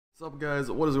What's up, guys?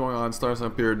 What is going on?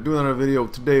 Starsnipe here, doing another video.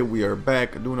 Today we are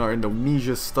back doing our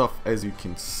Indonesia stuff. As you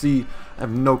can see, I have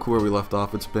no clue where we left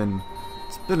off. It's been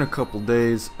a couple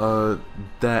days.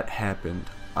 That happened.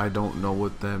 I don't know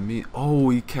what that means. Oh,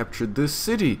 we captured this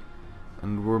city,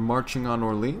 and we're marching on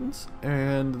Orleans,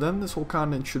 and then this whole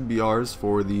continent should be ours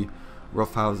for the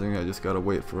rough housing. I just gotta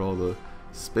wait for all the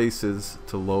spaces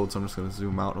to load, so I'm just gonna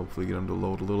zoom out, hopefully get them to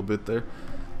load a little bit there.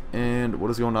 And what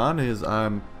is going on is if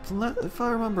I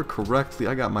remember correctly,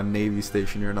 I got my Navy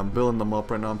station here and I'm building them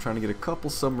up right now. I'm trying to get a couple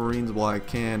submarines while I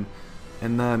can,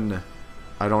 and then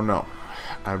I don't know.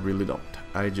 I really don't.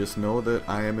 I just know that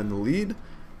I am in the lead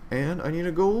and I need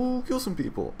to go kill some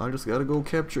people. I just gotta go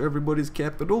capture everybody's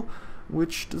capital,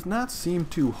 which does not seem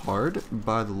too hard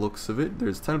by the looks of it.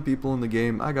 There's 10 people in the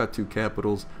game. I got 2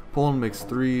 capitals. Poland makes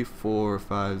 3, 4,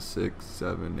 5, 6,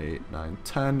 7, 8, 9,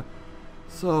 10.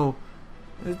 So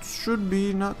it should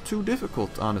be not too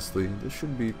difficult, honestly. This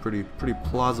should be pretty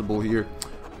plausible here.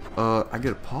 I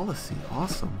get a policy.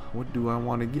 Awesome. What do I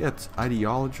want to get?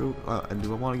 Ideology. Do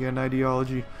I want to get an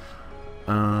ideology?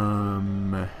 I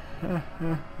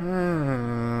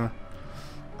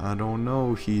don't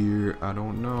know here. I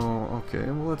don't know. Okay,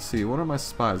 well, let's see. What are my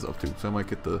spies up to? So I might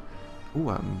get the... Ooh,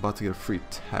 I'm about to get a free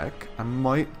tech. I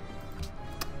might...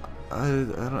 I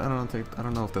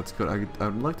don't know if that's good.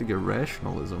 I'd like to get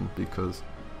rationalism because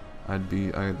I'd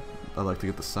like to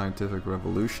get the scientific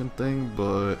revolution thing,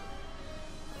 but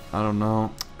I don't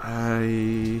know.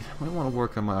 I might want to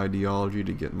work on my ideology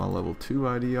to get my level 2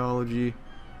 ideology.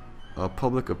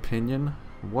 Public opinion.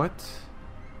 What?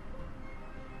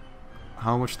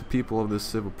 How much the people of this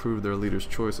civ approve their leader's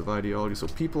choice of ideology. So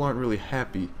people aren't really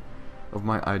happy of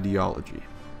my ideology.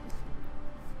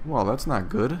 Well, that's not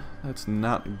good. That's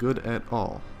not good at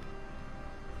all.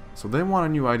 So they want a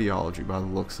new ideology by the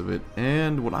looks of it.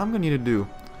 And what I'm going to need to do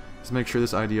is make sure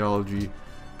this ideology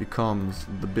becomes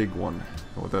the big one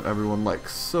that everyone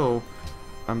likes. So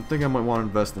I'm thinking I might want to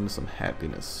invest into some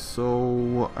happiness.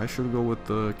 So I should go with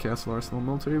the Castle Arsenal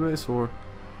military base, or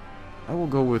I will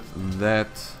go with that,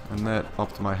 and that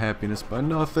upped my happiness by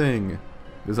nothing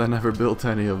because I never built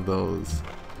any of those.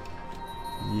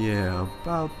 Yeah,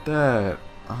 about that.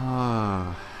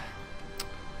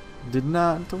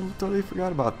 Totally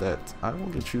forgot about that. I will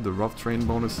get you the rough terrain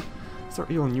bonus. Start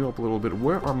healing you up a little bit.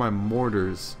 Where are my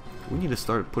mortars? We need to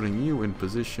start putting you in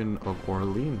position of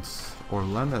Orleans.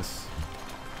 No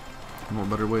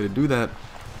better way to do that.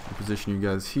 I'll position you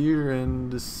guys here and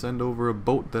just send over a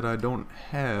boat that I don't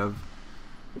have.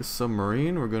 This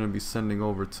submarine we're going to be sending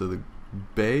over to the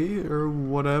bay or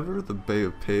whatever, the Bay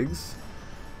of Pigs.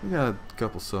 We got a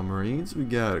couple submarines. We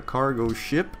got a cargo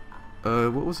ship.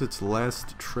 What was its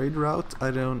last trade route? I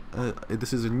don't.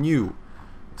 This is new.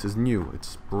 This is new.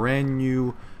 It's brand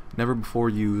new, never before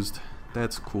used.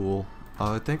 That's cool.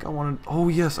 I think I wanted. Oh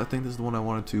yes, I think this is the one I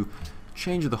wanted to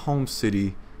change the home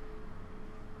city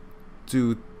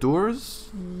to Tours.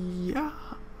 Yeah,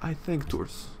 I think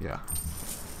Tours. Yeah,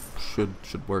 should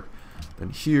work. Then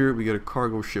here we get a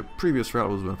cargo ship. Previous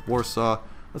route was with Warsaw.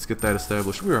 Let's get that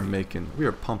established. We are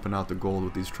pumping out the gold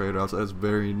with these trade routes. That's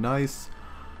very nice.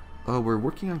 We're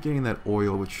working on getting that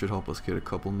oil, which should help us get a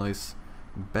couple nice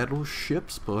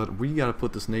battleships, but we gotta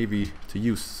put this navy to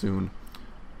use soon.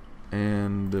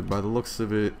 And by the looks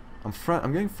of it, I'm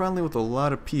getting friendly with a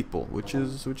lot of people, which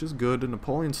is good. And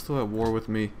Napoleon's still at war with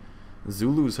me.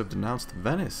 Zulus have denounced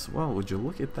Venice. Well, would you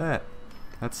look at that?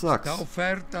 That sucks.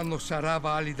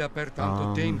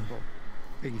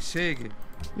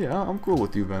 Yeah, I'm cool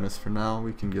with you, Venice, for now.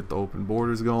 We can get the open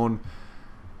borders going.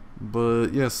 But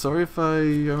yeah, sorry if I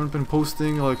haven't been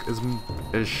posting like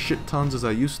as shit tons as I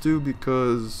used to,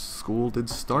 because school did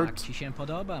start.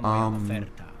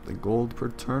 The gold per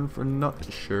turn for nothing.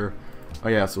 Sure. Oh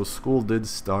yeah, so school did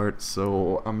start,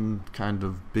 so I'm kind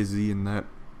of busy in that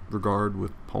regard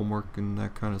with homework and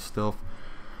that kind of stuff.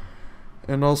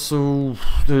 And also,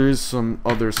 there is some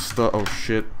other stuff. Oh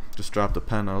shit. Just dropped a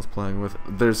pen I was playing with.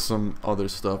 There's some other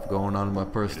stuff going on in my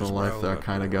personal life that I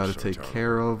kind of got to take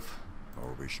care of.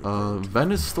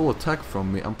 Venice stole a tech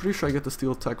from me. I'm pretty sure I get to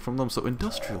steal tech from them. So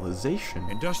industrialization.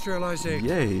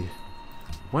 Yay.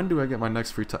 When do I get my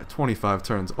next free tech? 25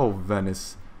 turns. Oh,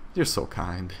 Venice. You're so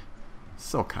kind.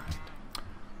 So kind.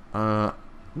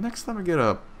 Next time I get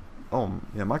a... Oh,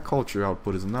 yeah, my culture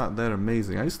output is not that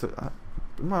amazing. In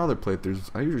my other playthroughs,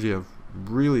 I usually have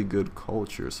really good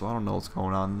culture, so I don't know what's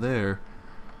going on there.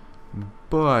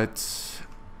 But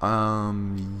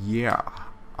yeah,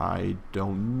 I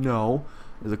don't know.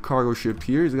 There's a cargo ship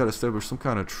here. He's got to establish some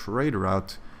kind of trade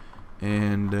route,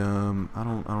 and I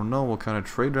don't know what kind of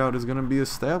trade route is going to be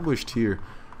established here.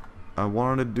 I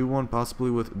wanted to do one possibly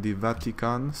with the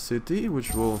Vatican City,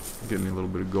 which will get me a little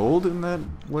bit of gold in that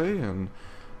way, and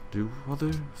do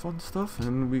other fun stuff,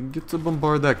 and we get to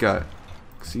bombard that guy.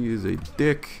 Because he is a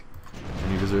dick,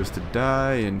 and he deserves to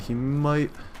die, and he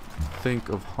might think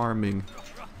of harming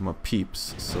my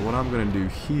peeps. So what I'm going to do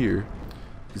here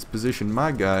is position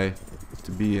my guy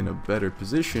to be in a better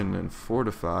position and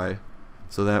fortify,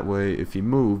 so that way if he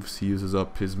moves, he uses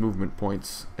up his movement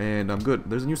points, and I'm good.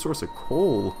 There's a new source of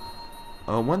coal.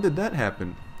 When did that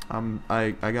happen?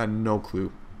 I got no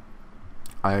clue.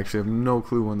 I actually have no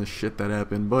clue when the shit that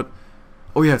happened, but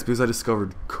oh yeah, it's because I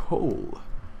discovered coal.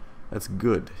 That's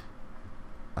good,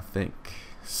 I think.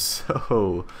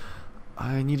 So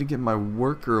I need to get my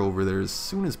worker over there as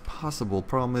soon as possible.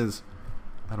 Problem is,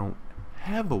 I don't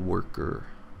have a worker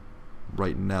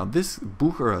right now. This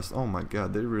Bucharest, oh my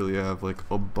god, they really have like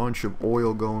a bunch of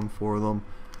oil going for them.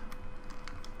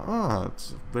 Ah,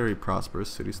 it's a very prosperous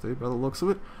city-state by the looks of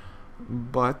it.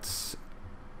 But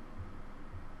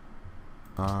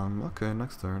okay,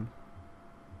 next turn.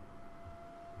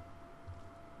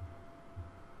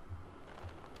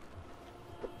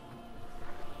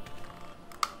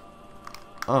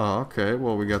 Oh, okay,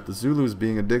 well we got the Zulus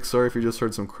being a dick. Sorry if you just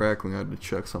heard some crackling. I had to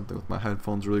check something with my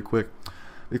headphones really quick.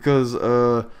 Because,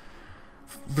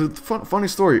 funny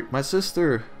story, my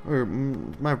sister, or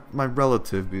my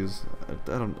relative, because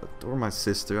I don't, or my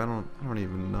sister, I don't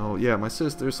even know. Yeah, my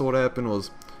sister, so what happened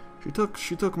was,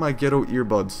 she took my ghetto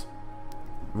earbuds,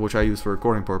 which I use for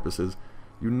recording purposes.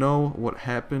 You know what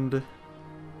happened?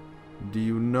 Do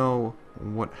you know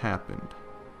what happened?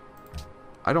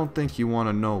 I don't think you want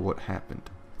to know what happened.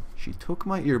 She took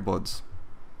my earbuds.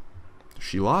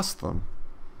 She lost them.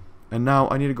 And now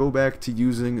I need to go back to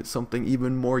using something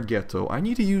even more ghetto. I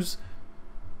need to use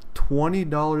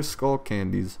 $20 skull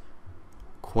candies,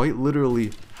 quite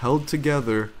literally held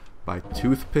together by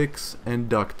toothpicks and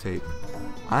duct tape.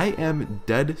 I am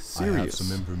dead serious. I have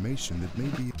some information that may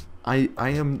be... I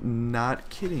am not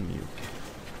kidding you.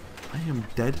 I am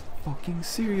dead fucking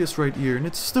serious right here, and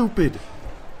it's stupid.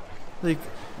 Like,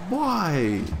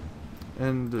 why?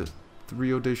 And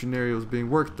Rio de Janeiro is being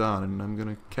worked on, and I'm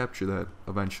gonna capture that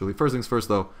eventually. First things first,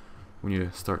 though, we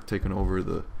need to start taking over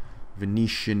the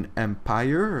Venetian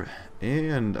Empire,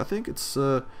 and I think it's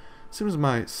as soon as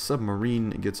my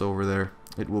submarine gets over there,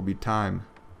 it will be time.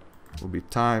 It will be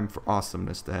time for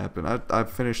awesomeness to happen.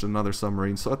 I've finished another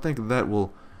submarine, so I think that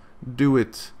will do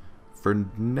it for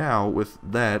now with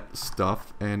that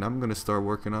stuff, and I'm gonna start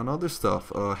working on other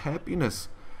stuff. Happiness.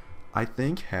 I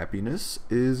think happiness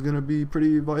is gonna be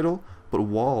pretty vital, but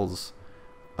walls,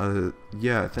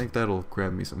 yeah, I think that'll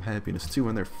grab me some happiness too,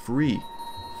 and they're free.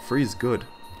 Free is good.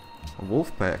 A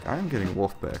wolf pack. I'm getting a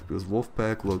wolf pack because wolf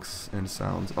pack looks and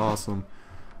sounds awesome.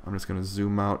 I'm just gonna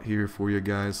zoom out here for you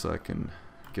guys so I can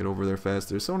get over there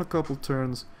faster. So in a couple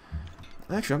turns,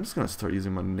 actually, I'm just gonna start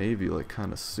using my navy like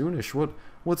kind of soonish.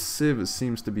 What civ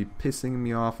seems to be pissing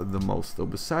me off the most though,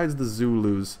 besides the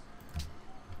Zulus?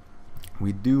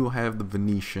 We do have the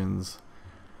Venetians,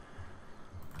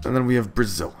 and then we have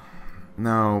Brazil.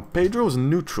 Now, Pedro's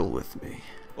neutral with me.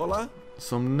 Hola?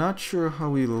 So I'm not sure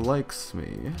how he likes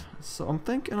me. So I'm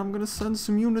thinking I'm gonna send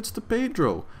some units to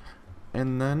Pedro,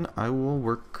 and then I will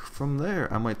work from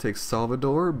there. I might take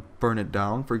Salvador, burn it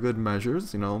down for good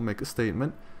measures, you know, make a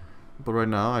statement. But right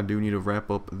now I do need to wrap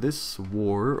up this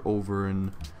war over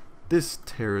in this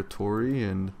territory,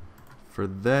 and for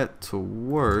that to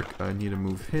work, I need to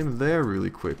move him there really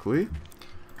quickly,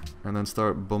 and then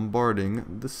start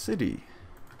bombarding the city.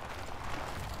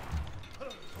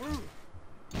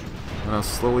 Now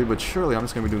slowly but surely, I'm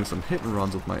just going to be doing some hit and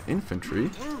runs with my infantry,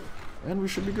 and we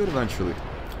should be good eventually.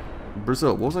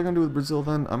 Brazil. What was I going to do with Brazil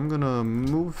then? I'm going to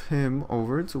move him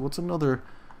over to what's another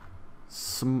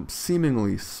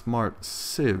seemingly smart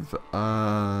civ.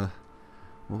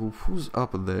 Well, who's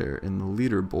up there in the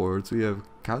leaderboards? We have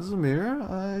Casimir.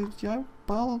 Yeah,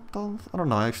 well, I don't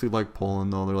know. I actually like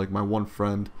Poland though. They're like my one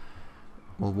friend.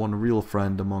 Well, one real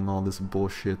friend among all this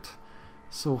bullshit.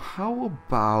 So how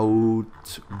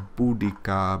about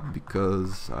Boudica?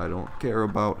 Because I don't care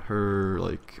about her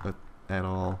like at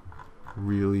all.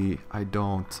 Really, I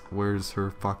don't. Where's her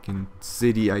fucking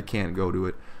city? I can't go to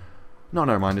it. No,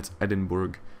 never mind. It's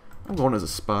Edinburgh. I'm going as a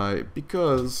spy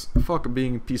because fuck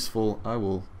being peaceful. I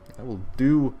will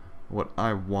do what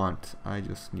I want. I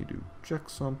just need to check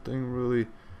something really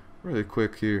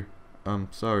quick here.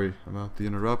 Sorry about the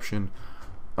interruption.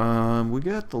 We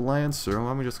got the Lancer.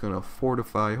 I'm just gonna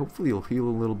fortify. Hopefully he'll heal a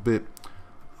little bit.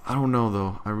 I don't know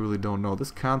though. I really don't know.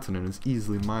 This continent is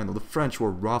easily mine though. The French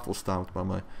were raffle stomped by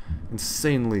my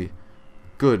insanely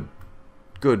good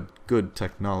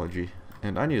technology.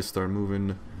 And I need to start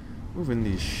moving moving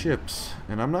these ships.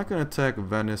 And I'm not gonna attack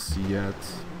Venice yet.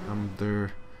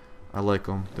 I like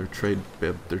them. They're trade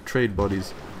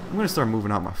buddies. I'm gonna start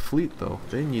moving out my fleet though.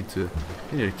 They need to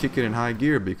kick it in high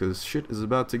gear because shit is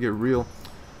about to get real.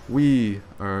 We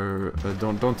are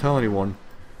don't tell anyone.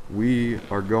 We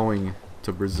are going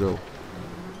to Brazil,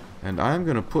 and I'm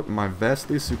gonna put my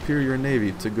vastly superior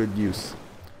navy to good use,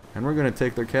 and we're gonna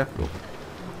take their capital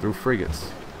through frigates.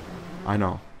 I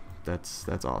know, that's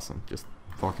awesome. Just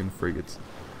fucking frigates.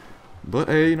 But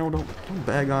hey, you know, don't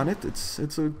bag on it.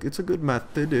 It's a good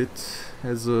method. It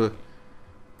has a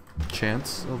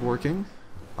chance of working.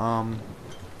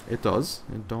 It does.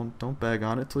 And don't bag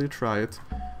on it till you try it.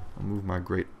 I'll move my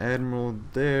Great Admiral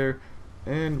there,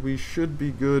 and we should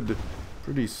be good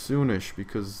pretty soonish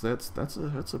because that's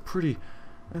a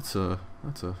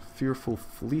fearful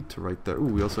fleet right there.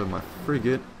 Ooh, we also have my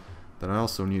frigate that I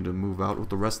also need to move out with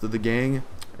the rest of the gang,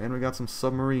 and we got some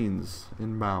submarines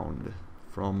inbound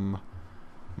from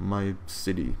my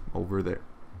city over there.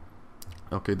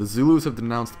 Okay, the Zulus have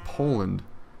denounced Poland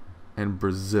and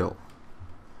Brazil.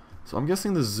 So I'm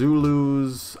guessing the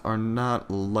Zulus are not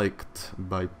liked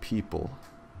by people.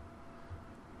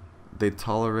 They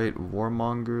tolerate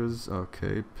warmongers.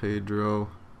 Okay, Pedro.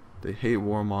 They hate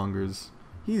warmongers.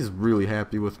 He's really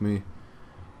happy with me.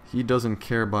 He doesn't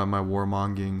care about my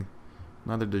warmongering.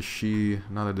 Neither does she.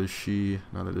 Neither does she.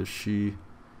 Neither does she.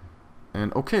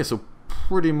 And okay, so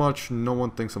pretty much no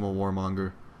one thinks I'm a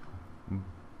warmonger.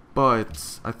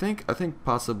 But I think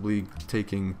possibly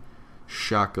taking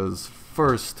Shaka's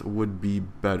first would be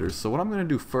better. So what I'm gonna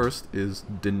do first is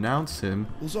denounce him.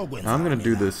 And I'm gonna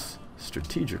do this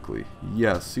strategically.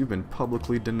 Yes, you've been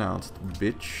publicly denounced,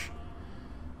 bitch.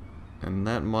 And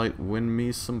that might win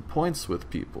me some points with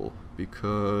people,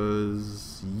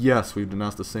 because yes, we've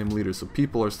denounced the same leader, so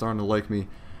people are starting to like me,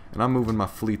 and I'm moving my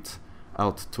fleet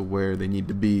out to where they need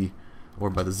to be, or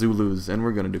by the Zulus, and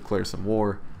we're gonna declare some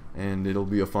war, and it'll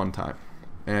be a fun time.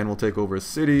 And we'll take over a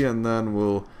city, and then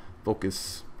we'll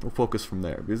focus from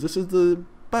there, because this is the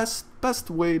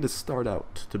best way to start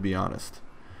out, to be honest.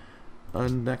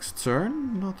 Next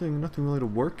turn, nothing really to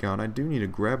work on. I do need to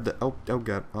grab the oh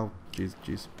god, oh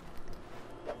jeez.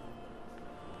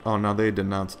 Oh, now they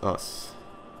denounce us.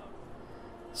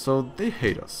 So they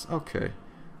hate us. Okay.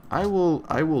 I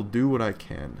will do what I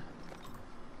can.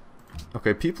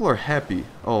 Okay, people are happy.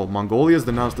 Oh, Mongolia's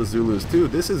denounced the Zulus too.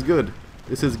 This is good.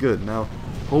 This is good. Now,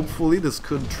 hopefully this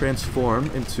could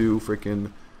transform into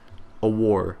freaking a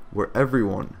war where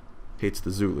everyone hates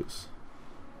the Zulus.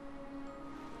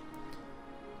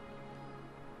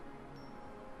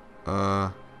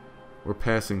 We're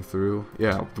passing through.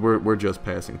 Yeah, we're just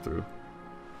passing through.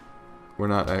 We're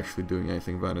not actually doing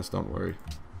anything, Venice, don't worry.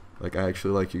 Like, I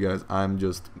actually like you guys. I'm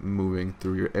just moving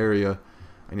through your area.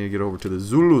 I need to get over to the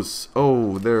Zulus.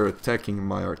 Oh, they're attacking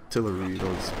my artillery,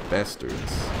 those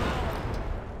bastards.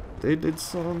 They did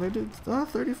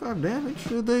 35 damage.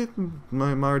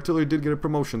 My artillery did get a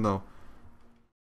promotion though.